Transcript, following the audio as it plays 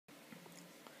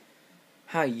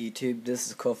Hi YouTube, this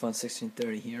is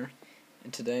CoolFun1630 here,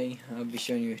 and today I'll be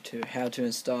showing you how to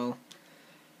install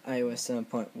iOS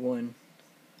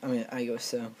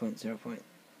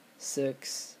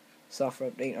 7.0.6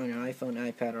 software update on your iPhone,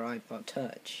 iPad, or iPod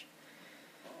Touch.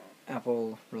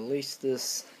 Apple released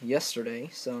this yesterday,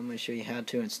 so I'm going to show you how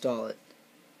to install it.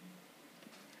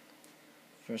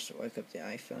 First, wake up the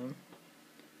iPhone.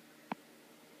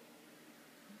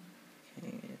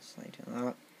 Okay, it's light to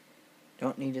unlock.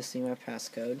 Don't need to see my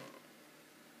passcode.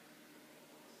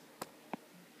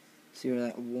 See where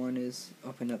that one is?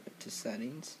 Open up it to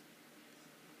settings.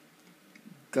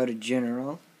 Go to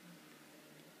general.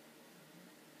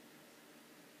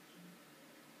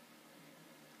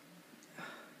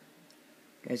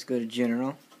 Guys, go to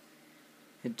general.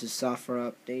 Hit the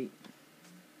software update.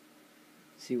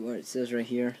 See what it says right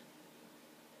here.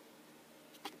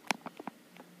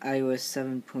 iOS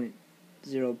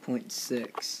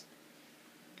 7.0.6.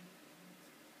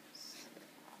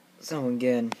 So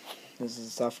again, this is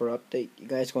a software update. You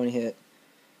guys going to hit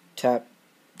tap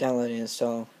download and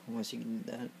install. Once you can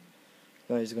do that, you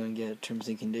guys are going to get a terms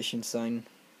and conditions sign.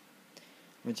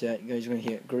 Once that, you guys are going to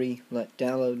hit agree, let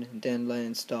download, and then let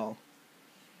install.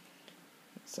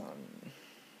 So I'm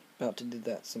about to do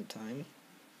that sometime.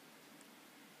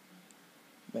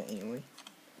 But anyway,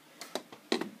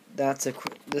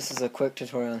 this is a quick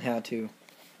tutorial on how to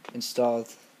install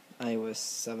iOS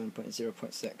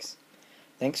 7.0.6.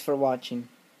 Thanks for watching.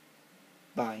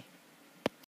 Bye.